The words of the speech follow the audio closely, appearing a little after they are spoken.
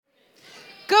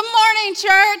Good morning,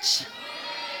 church.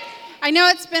 I know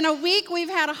it's been a week. We've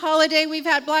had a holiday. We've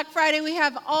had Black Friday. We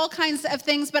have all kinds of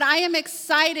things, but I am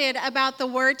excited about the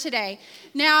word today.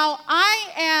 Now,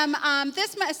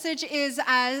 this message is,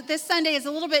 this Sunday is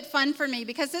a little bit fun for me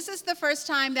because this is the first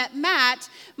time that Matt,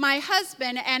 my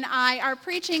husband, and I are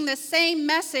preaching the same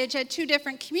message at two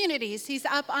different communities. He's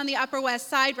up on the Upper West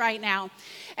Side right now.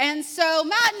 And so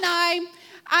Matt and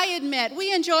I admit,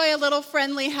 we enjoy a little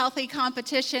friendly, healthy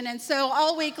competition, and so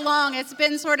all week long, it's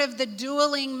been sort of the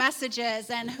dueling messages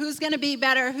and who's going to be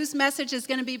better, whose message is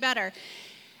going to be better.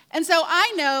 And so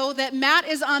I know that Matt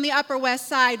is on the Upper West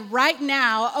Side right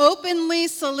now, openly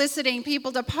soliciting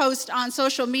people to post on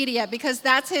social media because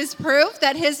that's his proof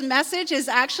that his message is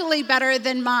actually better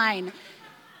than mine.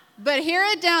 But here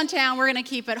at downtown, we're going to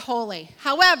keep it holy.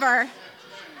 However,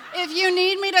 if you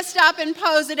need me to stop and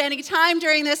pose at any time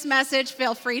during this message,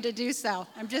 feel free to do so.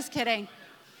 I'm just kidding.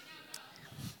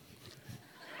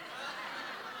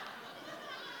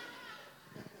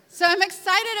 So I'm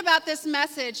excited about this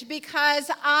message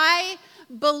because I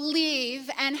believe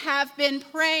and have been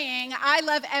praying. I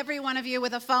love every one of you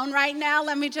with a phone right now.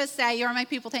 Let me just say, you're my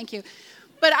people, thank you.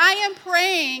 But I am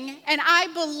praying and I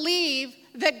believe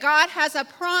that God has a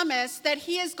promise that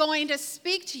He is going to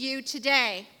speak to you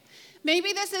today.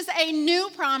 Maybe this is a new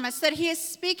promise that He is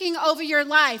speaking over your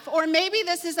life. Or maybe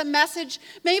this is a message,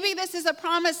 maybe this is a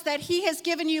promise that He has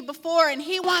given you before and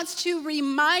He wants to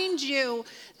remind you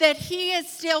that He is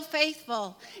still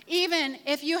faithful, even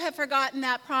if you have forgotten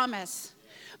that promise.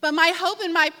 But my hope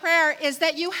and my prayer is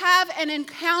that you have an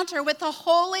encounter with the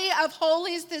Holy of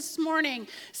Holies this morning,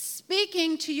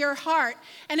 speaking to your heart.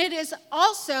 And it is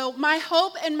also my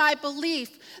hope and my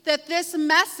belief that this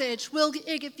message will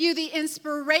give you the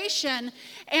inspiration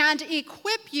and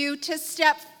equip you to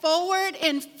step forward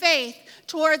in faith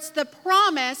towards the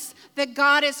promise that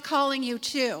God is calling you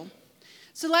to.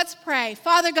 So let's pray.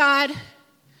 Father God,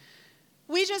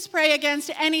 we just pray against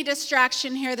any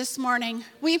distraction here this morning.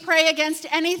 We pray against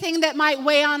anything that might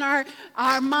weigh on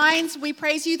our minds. We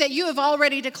praise you that you have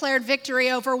already declared victory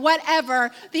over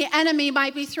whatever the enemy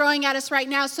might be throwing at us right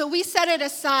now. So we set it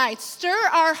aside. Stir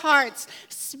our hearts.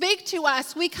 Speak to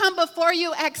us. We come before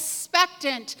you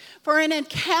expectant for an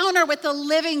encounter with the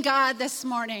living God this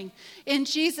morning. In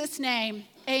Jesus' name,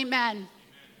 amen.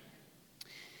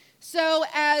 So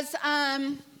as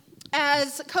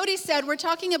Cody said, we're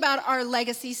talking about our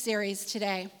legacy series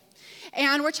today,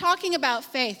 and we're talking about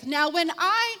faith. Now, when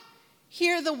I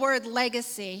hear the word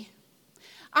legacy,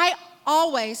 I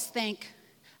always think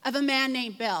of a man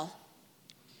named Bill.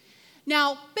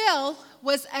 Now, Bill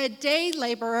was a day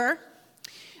laborer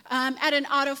at an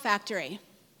auto factory.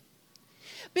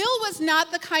 Bill was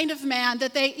not the kind of man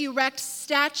that they erect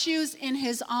statues in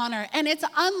his honor, and it's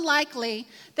unlikely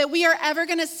that we are ever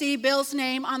going to see Bill's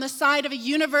name on the side of a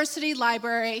university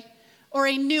library or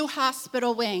a new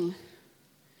hospital wing.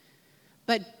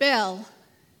 But Bill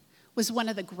was one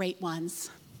of the great ones,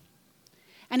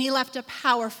 and he left a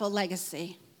powerful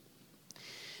legacy.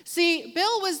 See,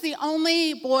 Bill was the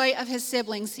only boy of his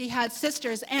siblings. He had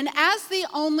sisters, and as the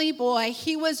only boy,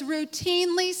 he was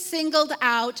routinely singled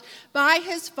out by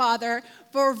his father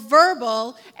for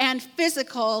verbal and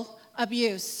physical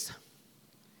abuse.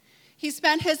 He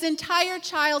spent his entire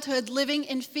childhood living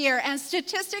in fear, and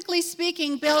statistically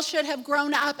speaking, Bill should have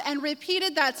grown up and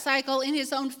repeated that cycle in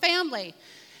his own family.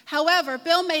 However,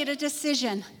 Bill made a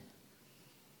decision.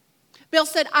 Bill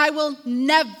said, "I will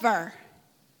never,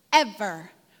 ever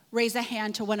raise a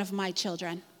hand to one of my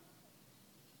children."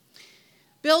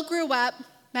 Bill grew up,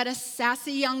 met a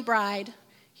sassy young bride.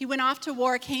 He went off to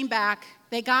war, came back.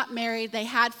 They got married. They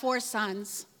had 4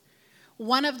 sons.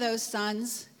 One of those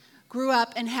sons grew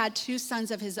up and had 2 sons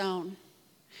of his own.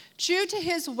 True to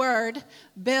his word,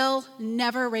 Bill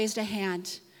never raised a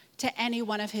hand to any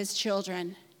one of his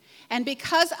children. And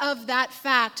because of that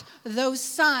fact, those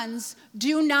sons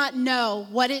do not know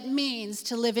what it means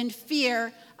to live in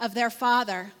fear of their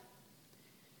father.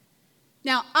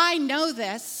 Now, I know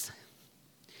this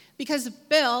because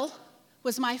Bill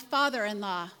was my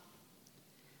father-in-law,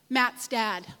 Matt's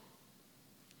dad.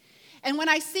 And when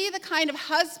I see the kind of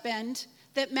husband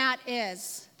that Matt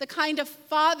is, the kind of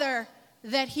father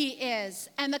that he is,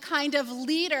 and the kind of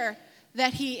leader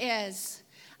that he is,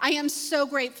 I am so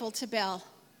grateful to Bill.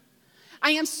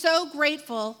 I am so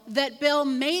grateful that Bill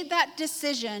made that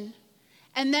decision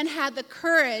and then had the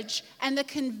courage and the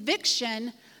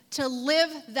conviction to live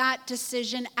that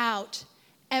decision out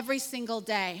every single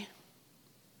day.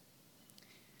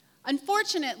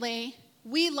 Unfortunately,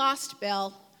 we lost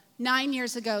Bill 9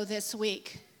 years ago this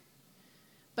week,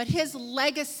 but his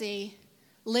legacy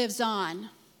lives on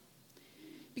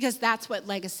because that's what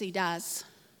legacy does.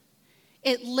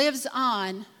 It lives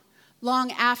on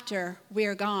long after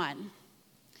we're gone.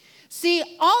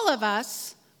 See, all of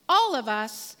us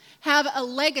have a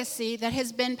legacy that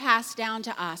has been passed down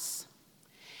to us.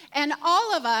 And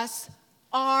all of us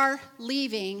are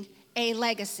leaving a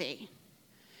legacy.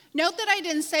 Note that I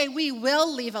didn't say we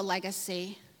will leave a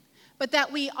legacy, but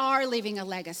that we are leaving a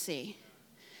legacy.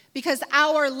 Because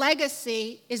our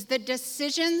legacy is the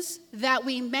decisions that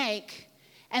we make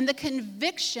and the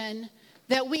conviction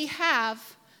that we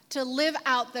have to live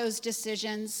out those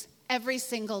decisions every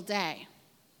single day.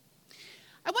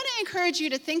 I want to encourage you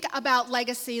to think about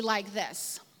legacy like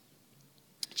this.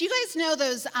 Do you guys know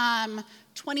those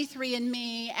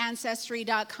 23andMe,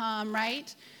 Ancestry.com,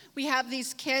 right? We have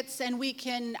these kits and we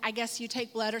can, I guess you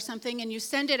take blood or something and you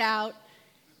send it out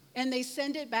and they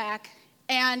send it back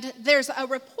and there's a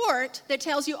report that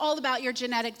tells you all about your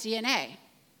genetic DNA.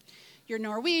 You're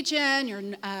Norwegian, you're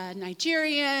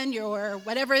Nigerian, you're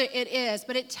whatever it is,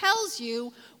 but it tells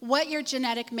you what your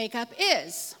genetic makeup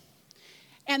is.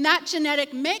 And that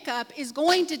genetic makeup is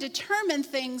going to determine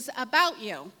things about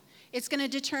you. It's going to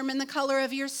determine the color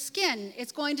of your skin.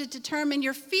 It's going to determine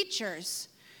your features.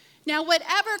 Now,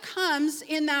 whatever comes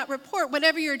in that report,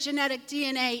 whatever your genetic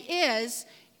DNA is,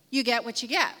 you get what you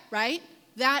get, right?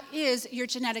 That is your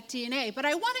genetic DNA. But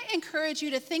I want to encourage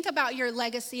you to think about your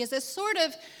legacy as a sort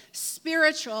of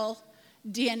spiritual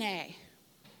DNA.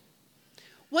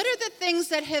 What are the things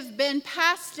that have been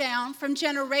passed down from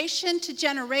generation to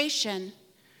generation?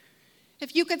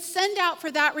 If you could send out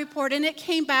for that report and it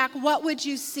came back, what would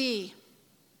you see?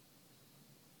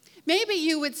 Maybe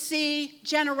you would see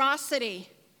generosity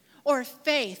or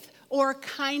faith or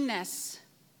kindness.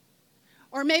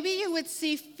 Or maybe you would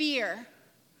see fear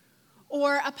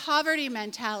or a poverty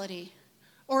mentality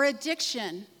or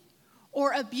addiction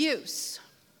or abuse.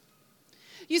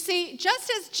 You see,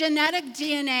 just as genetic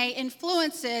DNA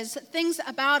influences things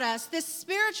about us, this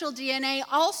spiritual DNA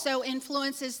also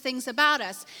influences things about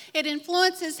us. It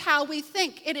influences how we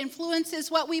think. It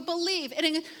influences what we believe.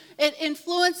 It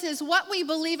influences what we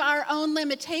believe our own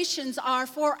limitations are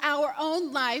for our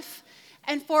own life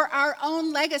and for our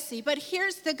own legacy. But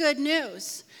here's the good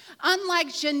news.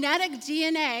 Unlike genetic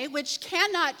DNA, which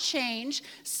cannot change,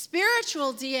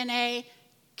 spiritual DNA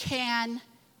can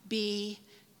be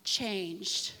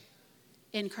changed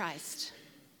in Christ.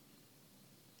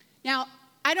 Now,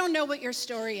 I don't know what your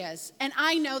story is, and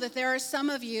I know that there are some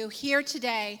of you here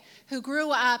today who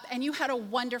grew up and you had a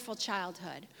wonderful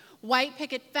childhood. White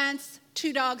picket fence,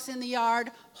 2 dogs in the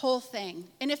yard, whole thing.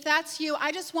 And if that's you,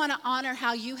 I just want to honor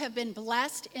how you have been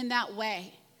blessed in that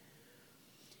way.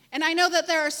 And I know that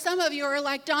there are some of you who are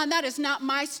like, Dawn, that is not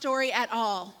my story at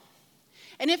all.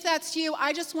 And if that's you,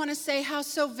 I just want to say how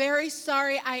so very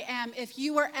sorry I am if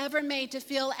you were ever made to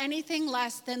feel anything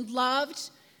less than loved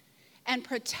and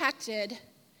protected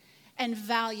and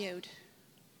valued.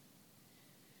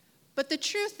 But the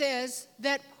truth is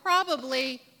that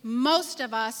probably most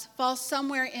of us fall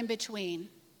somewhere in between.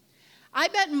 I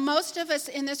bet most of us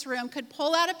in this room could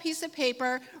pull out a piece of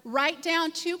paper, write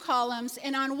down 2 columns,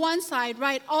 and on one side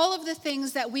write all of the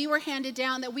things that we were handed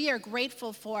down that we are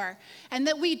grateful for and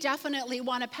that we definitely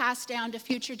want to pass down to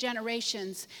future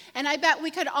generations. And I bet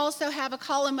we could also have a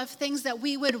column of things that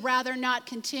we would rather not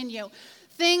continue.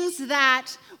 Things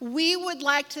that we would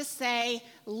like to say,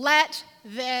 let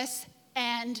this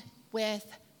end with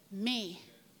me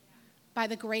by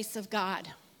the grace of God.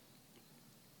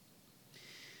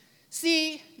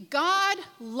 See, God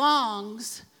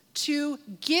longs to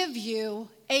give you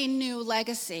a new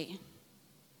legacy.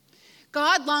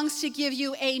 God longs to give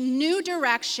you a new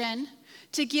direction,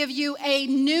 to give you a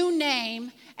new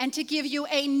name, and to give you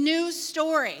a new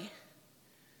story.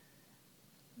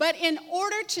 But in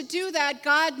order to do that,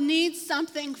 God needs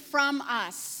something from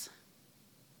us.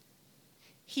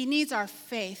 He needs our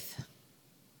faith.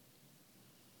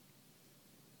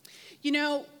 You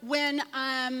know, when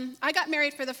I got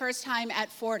married for the first time at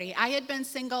 40, I had been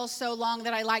single so long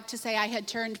that I like to say I had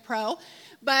turned pro,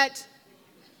 but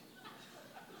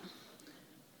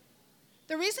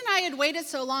the reason I had waited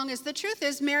so long is the truth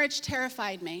is marriage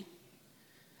terrified me.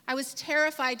 I was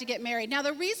terrified to get married. Now,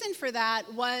 the reason for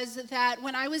that was that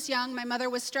when I was young, my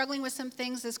mother was struggling with some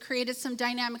things that's created some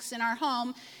dynamics in our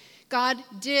home. God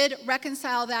did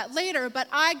reconcile that later, but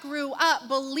I grew up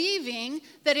believing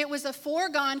that it was a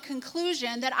foregone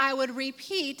conclusion that I would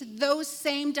repeat those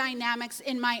same dynamics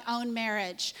in my own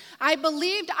marriage. I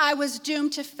believed I was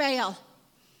doomed to fail.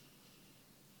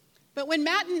 But when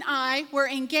Matt and I were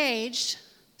engaged,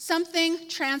 something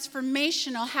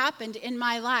transformational happened in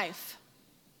my life.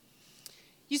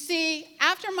 You see,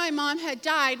 after my mom had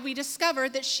died, we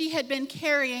discovered that she had been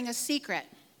carrying a secret.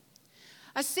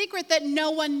 A secret that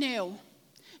no one knew.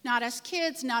 Not us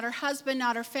kids, not her husband,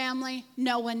 not her family.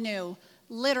 No one knew.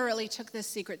 Literally took this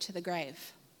secret to the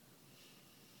grave.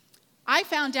 I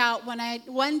found out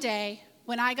one day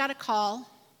when I got a call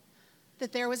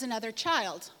that there was another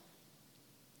child.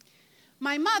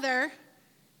 My mother,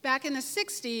 back in the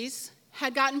 60s,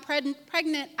 had gotten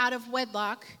pregnant out of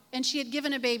wedlock, and she had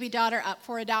given a baby daughter up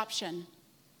for adoption.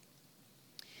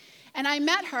 And I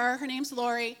met her name's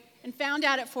Lori, and found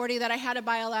out at 40 that I had a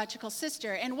biological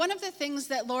sister. And one of the things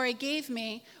that Lori gave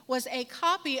me was a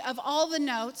copy of all the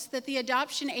notes that the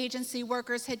adoption agency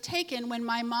workers had taken when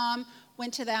my mom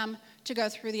went to them to go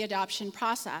through the adoption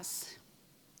process.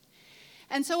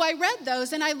 And so I read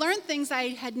those, and I learned things I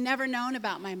had never known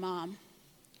about my mom.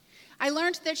 I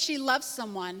learned that she loved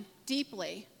someone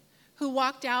deeply who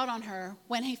walked out on her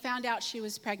when he found out she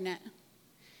was pregnant.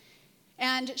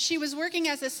 And she was working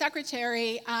as a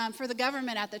secretary for the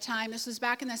government at the time. This was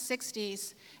back in the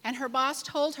 60s. And her boss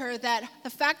told her that the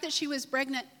fact that she was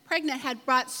pregnant had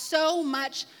brought so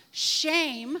much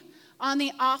shame on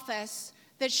the office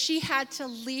that she had to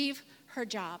leave her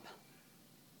job.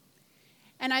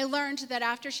 And I learned that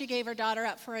after she gave her daughter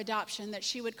up for adoption, that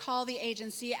she would call the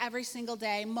agency every single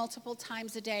day, multiple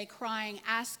times a day, crying,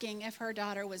 asking if her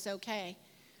daughter was okay.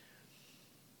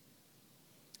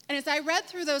 And as I read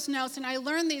through those notes and I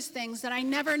learned these things that I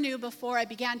never knew before, I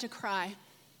began to cry.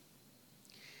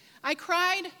 I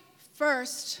cried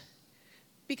first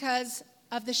because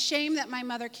of the shame that my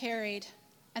mother carried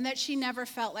and that she never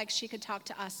felt like she could talk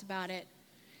to us about it.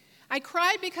 I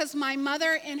cried because my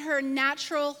mother in her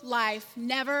natural life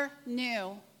never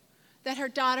knew that her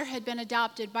daughter had been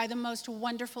adopted by the most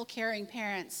wonderful, caring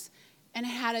parents and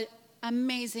had an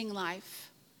amazing life.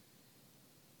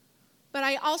 But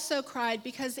I also cried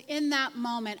because in that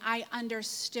moment, I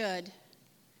understood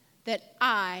that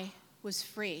I was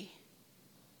free.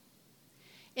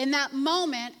 In that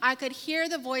moment, I could hear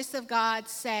the voice of God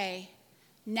say,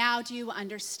 "Now do you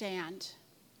understand?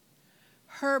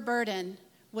 Her burden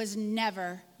was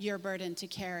never your burden to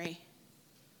carry.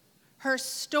 Her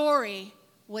story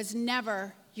was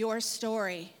never your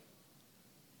story.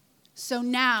 So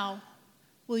now,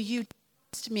 will you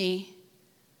trust me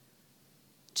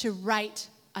to write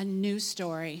a new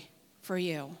story for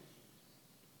you?"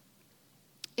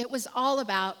 It was all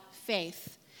about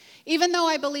faith. Even though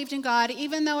I believed in God,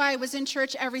 even though I was in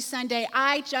church every Sunday,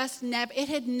 it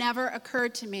had never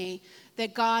occurred to me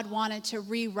that God wanted to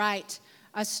rewrite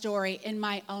a story in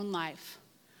my own life.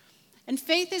 And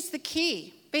faith is the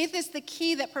key. Faith is the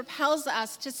key that propels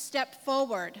us to step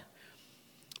forward.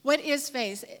 What is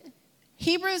faith?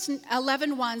 Hebrews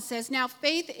 11:1 says, "Now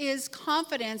faith is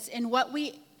confidence in what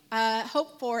we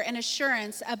hope for and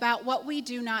assurance about what we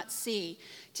do not see."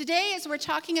 Today, as we're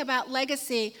talking about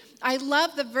legacy, I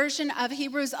love the version of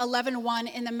Hebrews 11:1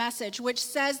 in the Message, which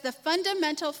says the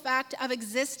fundamental fact of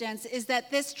existence is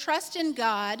that this trust in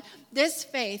God, this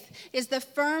faith, is the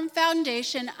firm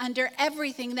foundation under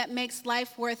everything that makes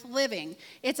life worth living.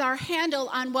 It's our handle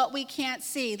on what we can't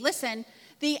see. Listen,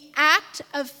 the act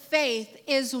of faith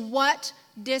is what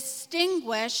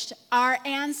distinguished our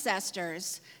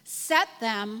ancestors, set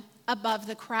them above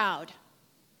the crowd.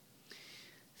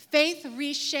 Faith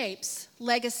reshapes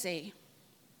legacy.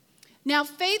 Now,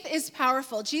 faith is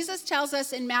powerful. Jesus tells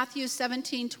us in Matthew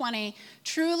 17:20,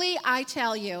 "Truly I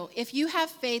tell you, if you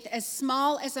have faith as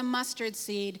small as a mustard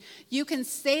seed, you can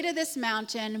say to this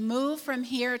mountain, 'Move from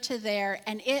here to there,'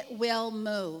 and it will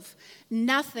move.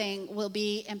 Nothing will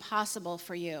be impossible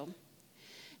for you."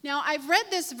 Now, I've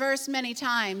read this verse many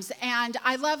times, and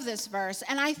I love this verse.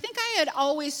 And I think I had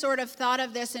always sort of thought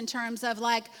of this in terms of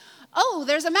like, oh,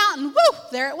 there's a mountain, woo,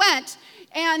 there it went.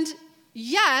 And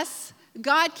yes,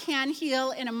 God can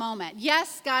heal in a moment.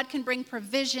 Yes, God can bring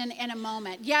provision in a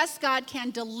moment. Yes, God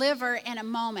can deliver in a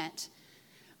moment.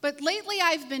 But lately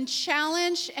I've been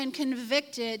challenged and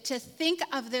convicted to think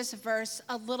of this verse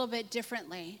a little bit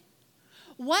differently.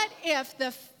 What if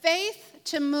the faith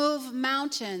to move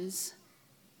mountains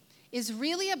is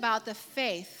really about the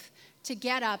faith to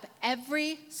get up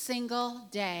every single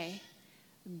day,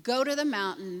 go to the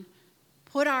mountain,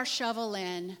 put our shovel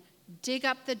in, dig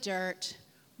up the dirt,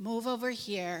 move over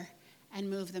here, and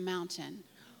move the mountain?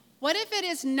 What if it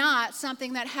is not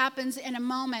something that happens in a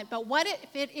moment, but what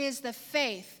if it is the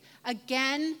faith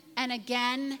again and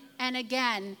again and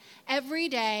again every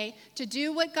day to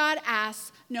do what God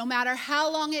asks, no matter how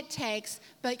long it takes,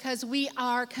 because we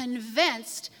are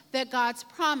convinced that God's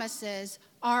promises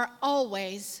are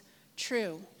always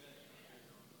true.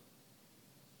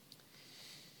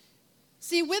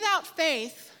 See, without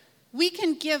faith, we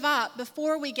can give up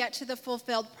before we get to the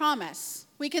fulfilled promise.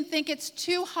 We can think it's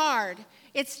too hard,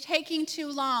 It's taking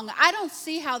too long. I don't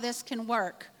see how this can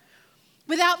work.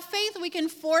 Without faith, we can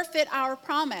forfeit our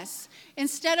promise.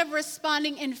 Instead of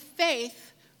responding in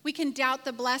faith, we can doubt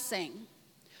the blessing.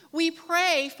 We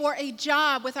pray for a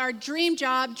job with our dream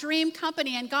job, dream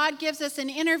company, and God gives us an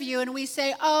interview and we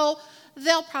say, oh,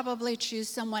 they'll probably choose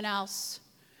someone else.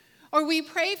 Or we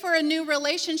pray for a new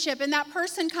relationship and that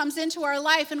person comes into our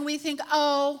life and we think,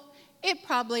 oh, it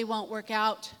probably won't work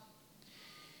out.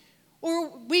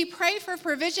 Or we pray for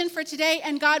provision for today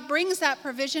and God brings that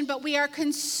provision, but we are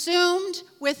consumed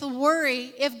with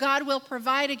worry if God will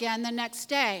provide again the next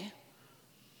day.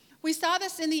 We saw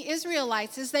this in the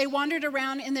Israelites as they wandered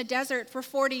around in the desert for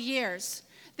 40 years.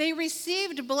 They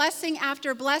received blessing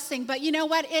after blessing, but you know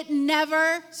what? It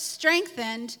never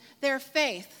strengthened their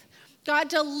faith. God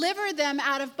delivered them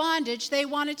out of bondage. They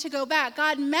wanted to go back.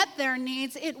 God met their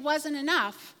needs. It wasn't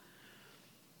enough.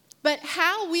 But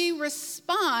how we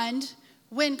respond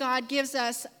when God gives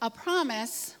us a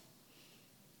promise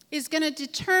is going to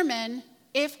determine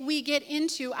if we get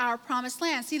into our promised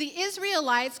land. See, the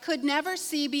Israelites could never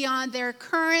see beyond their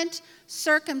current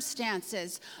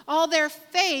circumstances. All their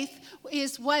faith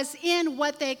was in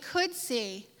what they could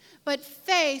see, but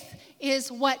faith is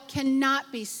what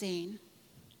cannot be seen.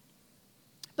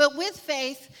 But with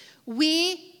faith,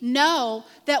 we know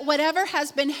that whatever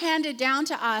has been handed down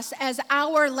to us as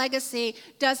our legacy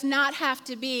does not have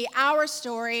to be our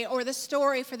story or the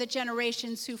story for the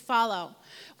generations who follow.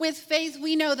 With faith,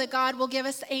 we know that God will give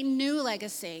us a new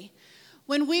legacy.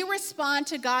 When we respond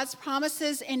to God's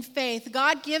promises in faith,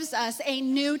 God gives us a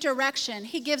new direction.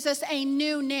 He gives us a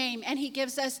new name, and He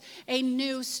gives us a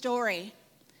new story.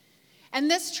 And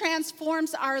this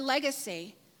transforms our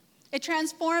legacy. It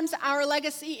transforms our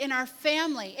legacy in our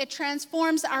family. It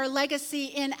transforms our legacy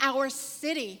in our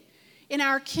city, in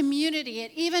our community.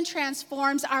 It even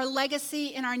transforms our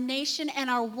legacy in our nation and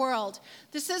our world.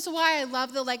 This is why I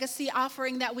love the legacy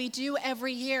offering that we do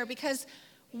every year, because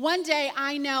one day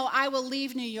I know I will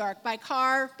leave New York by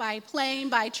car, by plane,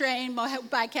 by train,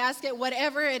 by casket,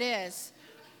 whatever it is.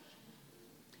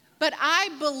 But I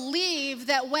believe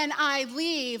that when I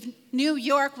leave, New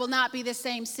York will not be the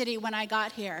same city when I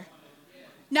got here.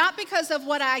 Not because of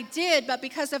what I did, but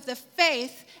because of the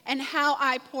faith and how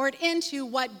I poured into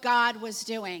what God was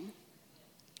doing.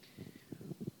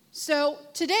 So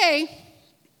today,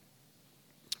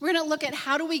 we're going to look at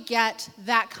how do we get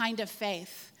that kind of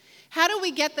faith? How do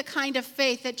we get the kind of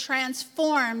faith that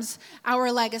transforms our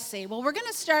legacy? Well, we're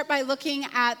going to start by looking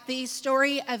at the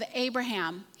story of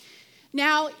Abraham.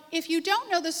 Now, if you don't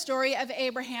know the story of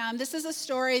Abraham, this is a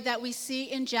story that we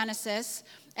see in Genesis.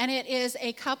 And it is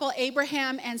a couple,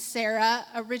 Abraham and Sarah,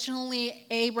 originally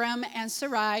Abram and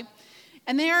Sarai.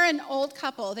 And they are an old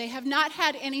couple. They have not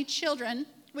had any children,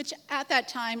 which at that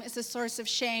time is a source of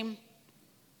shame.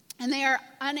 And they are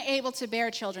unable to bear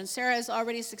children. Sarah is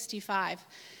already 65.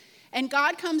 And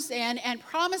God comes in and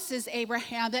promises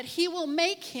Abraham that He will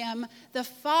make him the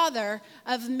father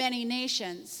of many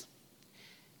nations.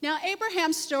 Now,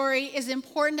 Abraham's story is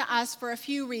important to us for a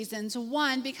few reasons.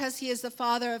 One, because he is the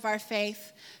father of our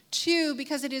faith. Two,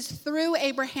 because it is through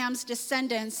Abraham's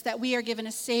descendants that we are given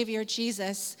a Savior,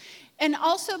 Jesus. And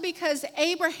also because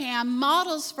Abraham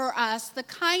models for us the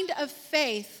kind of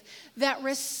faith that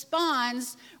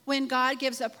responds when God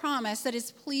gives a promise that is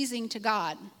pleasing to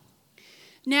God.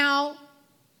 Now,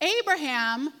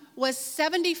 Abraham was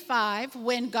 75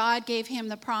 when God gave him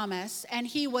the promise, and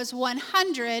he was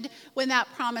 100 when that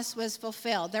promise was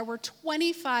fulfilled. There were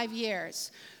 25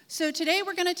 years. So today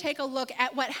we're going to take a look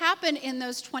at what happened in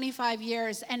those 25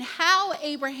 years and how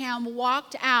Abraham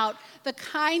walked out the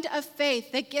kind of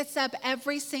faith that gets up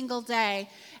every single day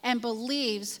and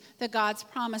believes that God's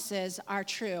promises are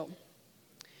true.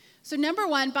 So number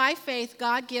one, by faith,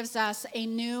 God gives us a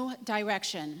new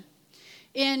direction.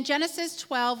 In Genesis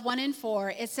 12, 1 and 4,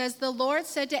 it says, "The Lord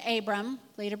said to Abram,"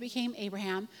 later became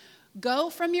Abraham, "Go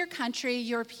from your country,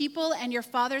 your people, and your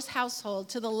father's household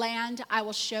to the land I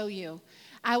will show you.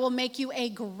 I will make you a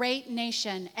great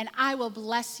nation, and I will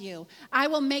bless you. I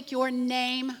will make your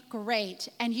name great,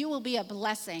 and you will be a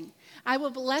blessing. I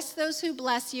will bless those who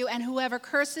bless you, and whoever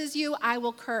curses you, I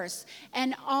will curse.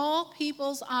 And all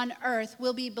peoples on earth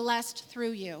will be blessed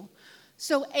through you."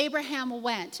 So Abraham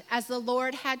went, as the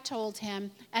Lord had told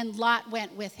him, and Lot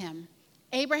went with him.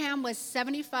 Abraham was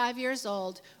 75 years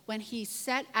old when he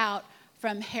set out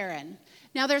from Haran.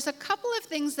 Now, there's a couple of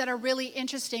things that are really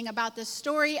interesting about the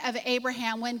story of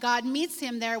Abraham when God meets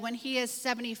him there when he is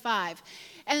 75.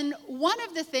 And one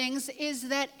of the things is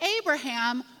that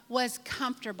Abraham was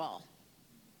comfortable.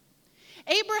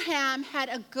 Abraham had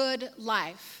a good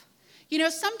life. You know,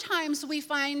 sometimes we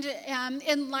find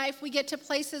in life we get to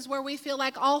places where we feel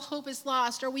like all hope is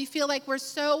lost, or we feel like we're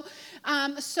so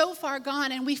far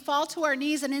gone, and we fall to our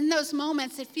knees. And in those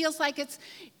moments, it feels like it's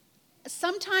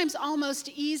sometimes almost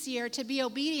easier to be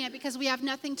obedient because we have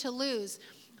nothing to lose.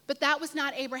 But that was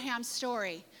not Abraham's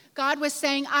story. God was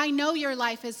saying, I know your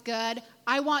life is good.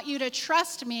 I want you to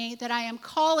trust me that I am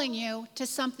calling you to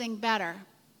something better.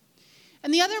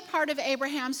 And the other part of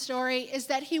Abraham's story is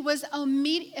that he was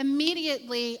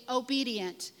immediately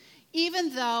obedient,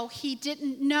 even though he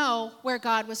didn't know where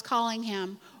God was calling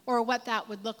him or what that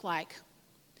would look like.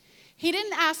 He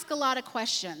didn't ask a lot of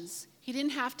questions. He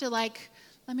didn't have to let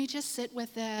me just sit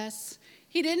with this.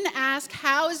 He didn't ask,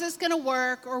 how is this going to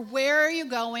work, or where are you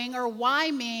going, or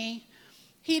why me?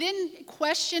 He didn't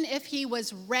question if he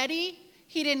was ready.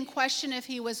 He didn't question if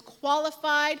he was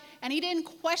qualified, and he didn't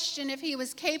question if he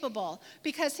was capable,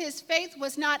 because his faith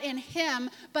was not in him,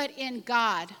 but in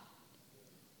God.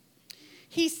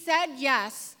 He said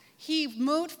yes, he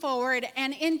moved forward,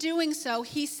 and in doing so,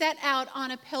 he set out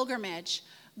on a pilgrimage.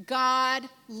 God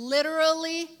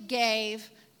literally gave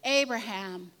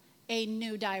Abraham a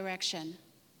new direction.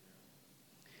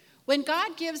 When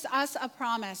God gives us a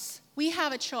promise, we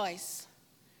have a choice.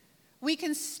 We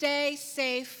can stay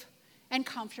safe and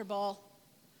comfortable.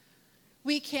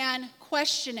 We can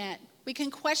question it. We can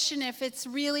question if it's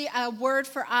really a word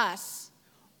for us.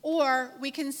 Or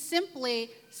we can simply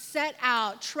set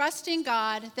out trusting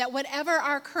God that whatever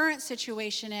our current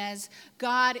situation is,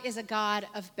 God is a God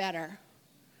of better.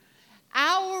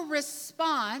 Our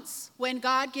response when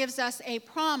God gives us a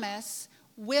promise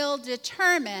will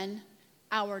determine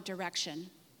our direction.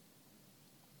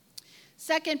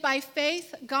 Second, by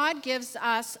faith, God gives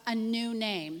us a new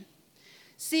name.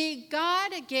 See,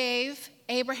 God gave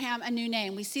Abraham a new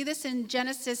name. We see this in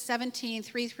Genesis 17,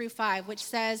 3-5, which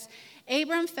says,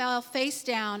 Abram fell face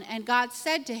down, and God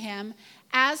said to him,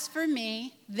 as for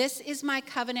me, this is my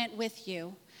covenant with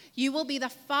you. You will be the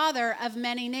father of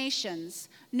many nations.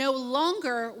 No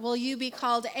longer will you be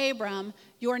called Abram.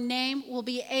 Your name will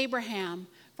be Abraham,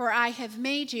 for I have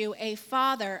made you a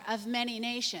father of many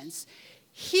nations.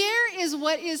 Here is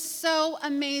what is so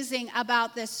amazing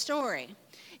about this story,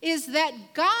 is that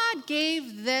God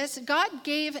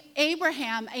gave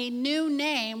Abraham a new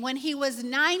name when he was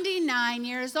 99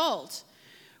 years old.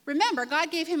 Remember,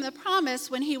 God gave him the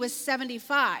promise when he was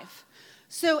 75.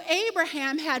 So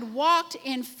Abraham had walked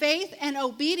in faith and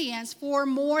obedience for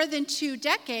more than 2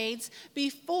 decades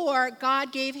before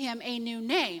God gave him a new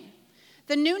name.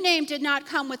 The new name did not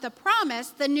come with a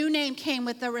promise. The new name came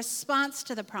with the response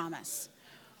to the promise.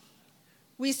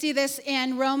 We see this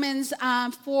in Romans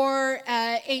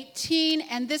 4:18,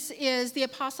 and this is the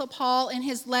Apostle Paul in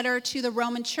his letter to the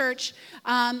Roman church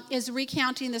is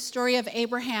recounting the story of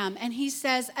Abraham. And he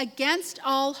says, against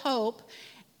all hope,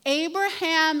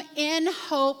 Abraham in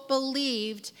hope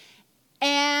believed,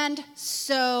 and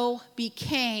so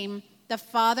became the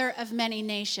father of many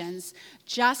nations,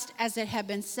 just as it had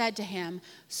been said to him,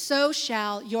 so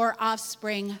shall your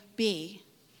offspring be.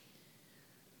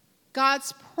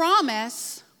 God's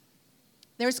promise,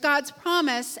 there's God's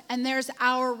promise, and there's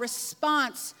our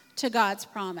response to God's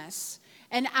promise.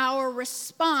 And our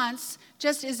response,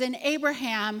 just as in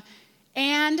Abraham,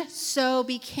 and so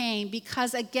became,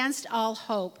 because against all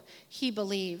hope, he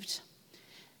believed.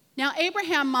 Now,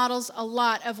 Abraham models a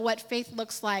lot of what faith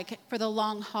looks like for the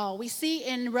long haul. We see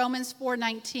in Romans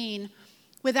 4:19,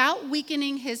 without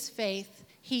weakening his faith,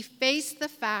 he faced the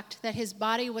fact that his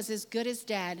body was as good as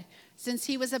dead, since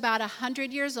he was about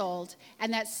 100 years old,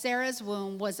 and that Sarah's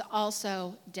womb was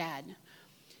also dead.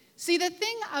 See, the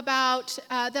thing about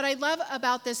that I love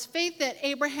about this faith that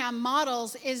Abraham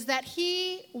models is that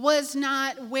he was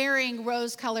not wearing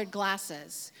rose-colored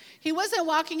glasses. He wasn't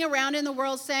walking around in the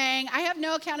world saying, I have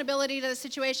no accountability to the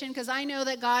situation because I know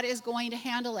that God is going to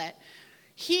handle it.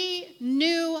 He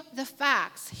knew the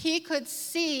facts. He could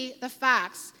see the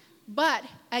facts. But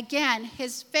again,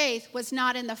 his faith was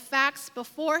not in the facts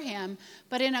before him,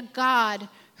 but in a God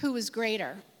who is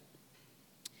greater.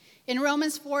 In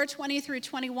Romans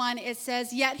 4:20-21, it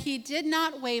says, yet he did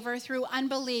not waver through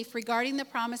unbelief regarding the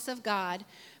promise of God,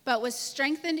 but was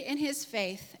strengthened in his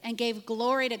faith and gave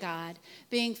glory to God,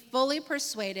 being fully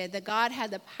persuaded that God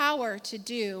had the power to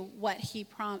do what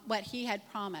he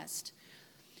had promised.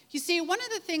 You see, one of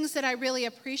the things that I really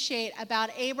appreciate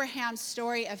about Abraham's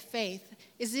story of faith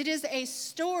is it is a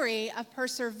story of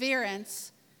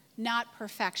perseverance, not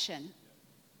perfection.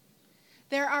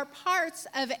 There are parts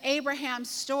of Abraham's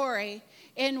story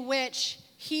in which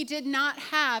he did not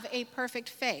have a perfect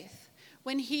faith.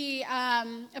 when he,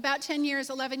 about 10 years,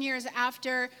 11 years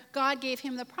after God gave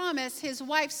him the promise, his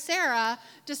wife Sarah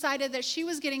decided that she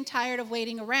was getting tired of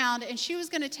waiting around and she was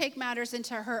going to take matters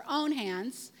into her own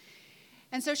hands.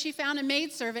 And so she found a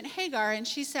maidservant, Hagar, and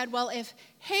she said, well, if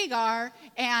Hagar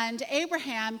and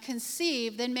Abraham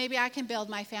conceive, then maybe I can build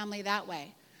my family that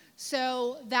way.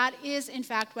 So that is, in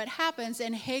fact, what happens,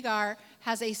 and Hagar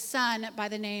has a son by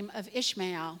the name of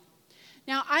Ishmael.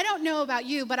 Now, I don't know about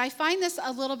you, but I find this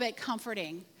a little bit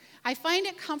comforting. I find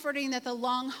it comforting that the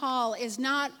long haul is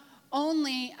not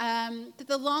only, that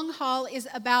the long haul is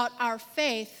about our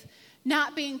faith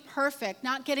not being perfect,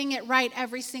 not getting it right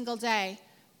every single day,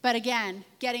 but again,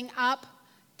 getting up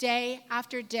day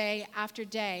after day after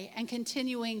day and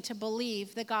continuing to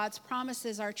believe that God's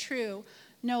promises are true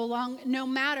no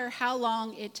matter how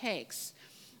long it takes.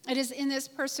 It is in this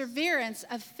perseverance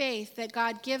of faith that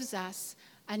God gives us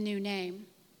a new name.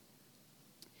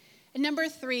 And number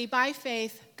 3, by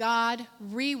faith, God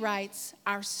rewrites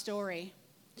our story.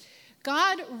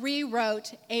 God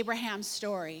rewrote Abraham's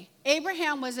story.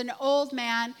 Abraham was an old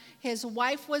man. His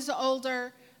wife was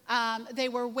older. They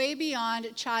were way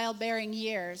beyond childbearing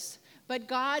years. But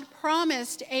God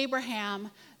promised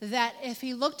Abraham that if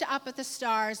he looked up at the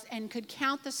stars and could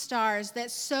count the stars,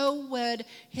 that so would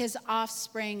his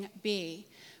offspring be.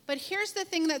 But here's the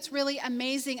thing that's really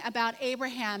amazing about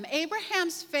Abraham.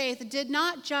 Abraham's faith did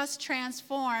not just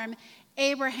transform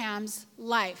Abraham's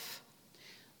life.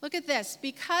 Look at this.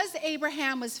 Because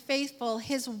Abraham was faithful,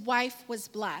 his wife was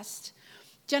blessed.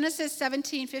 Genesis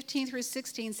 17:15 through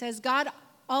 16 says, God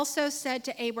also said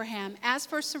to Abraham, as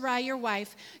for Sarai, your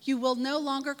wife, you will no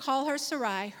longer call her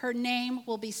Sarai. Her name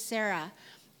will be Sarah.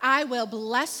 I will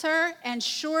bless her and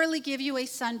surely give you a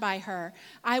son by her.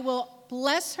 I will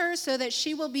bless her so that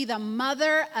she will be the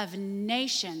mother of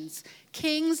nations.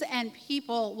 Kings and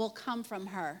people will come from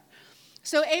her.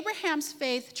 So Abraham's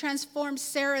faith transformed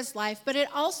Sarah's life, but it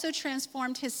also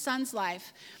transformed his son's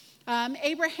life.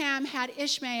 Abraham had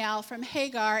Ishmael from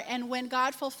Hagar, and when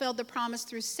God fulfilled the promise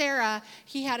through Sarah,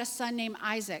 he had a son named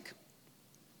Isaac.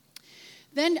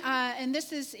 Then, and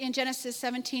this is in Genesis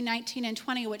 17:19 and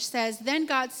 20, which says, then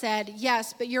God said,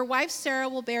 yes, but your wife Sarah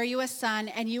will bear you a son,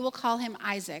 and you will call him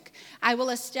Isaac. I will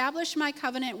establish my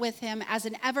covenant with him as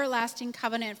an everlasting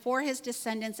covenant for his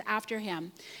descendants after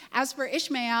him. As for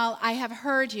Ishmael, I have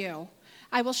heard you.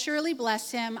 I will surely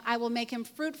bless him. I will make him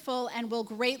fruitful and will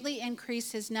greatly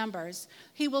increase his numbers.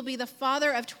 He will be the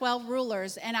father of 12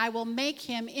 rulers, and I will make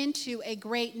him into a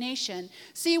great nation.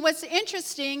 See, what's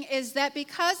interesting is that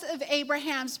because of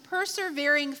Abraham's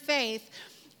persevering faith,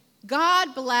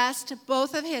 God blessed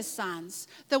both of his sons,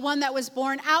 the one that was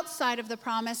born outside of the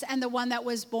promise and the one that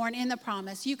was born in the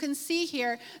promise. You can see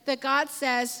here that God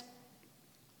says,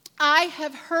 I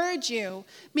have heard you,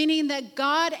 meaning that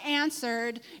God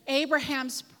answered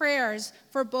Abraham's prayers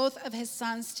for both of his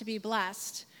sons to be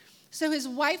blessed. So his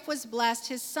wife was blessed,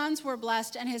 his sons were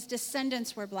blessed, and his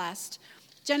descendants were blessed.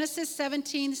 Genesis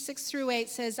 17:6 through 8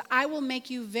 says, I will make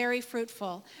you very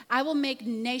fruitful. I will make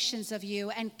nations of you,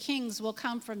 and kings will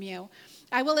come from you.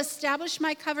 I will establish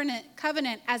my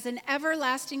covenant as an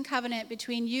everlasting covenant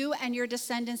between you and your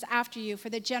descendants after you for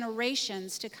the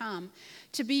generations to come,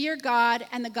 to be your God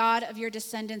and the God of your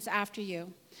descendants after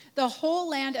you. The whole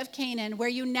land of Canaan, where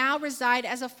you now reside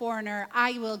as a foreigner,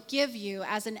 I will give you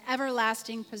as an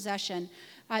everlasting possession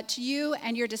to you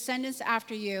and your descendants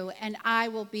after you, and I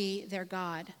will be their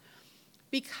God.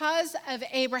 Because of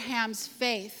Abraham's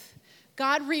faith,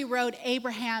 God rewrote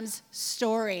Abraham's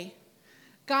story.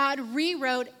 God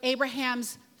rewrote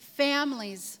Abraham's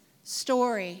family's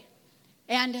story.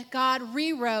 And God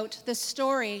rewrote the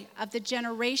story of the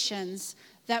generations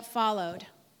that followed.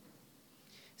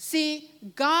 See,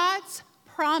 God's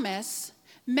promise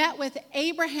met with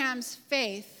Abraham's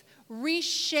faith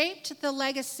reshaped the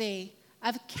legacy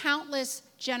of countless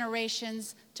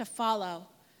generations to follow,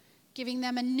 giving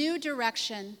them a new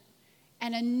direction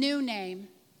and a new name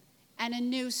and a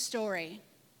new story.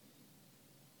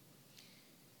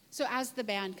 So as the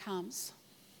band comes,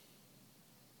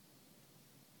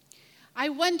 I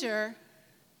wonder,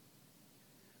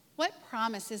 what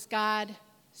promise is God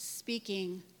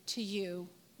speaking to you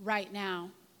right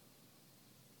now?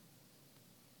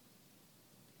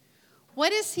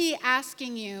 What is he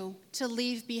asking you to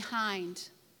leave behind,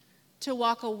 to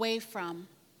walk away from,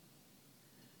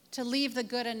 to leave the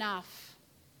good enough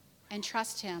and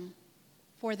trust him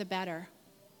for the better?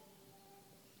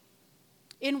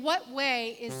 In what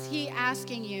way is he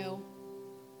asking you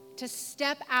to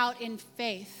step out in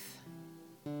faith,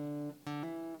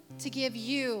 to give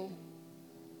you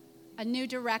a new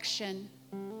direction,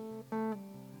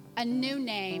 a new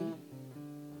name,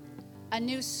 a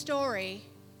new story,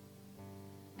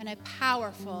 and a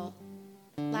powerful,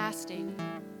 lasting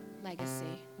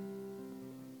legacy.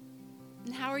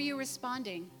 And how are you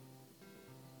responding?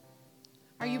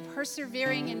 Are you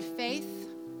persevering in faith?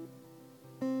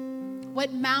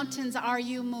 What mountains are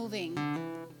you moving?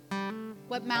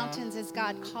 What mountains is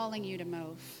God calling you to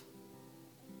move?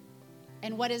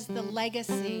 And what is the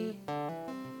legacy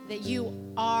that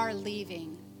you are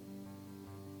leaving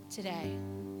today?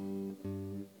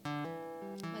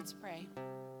 Let's pray.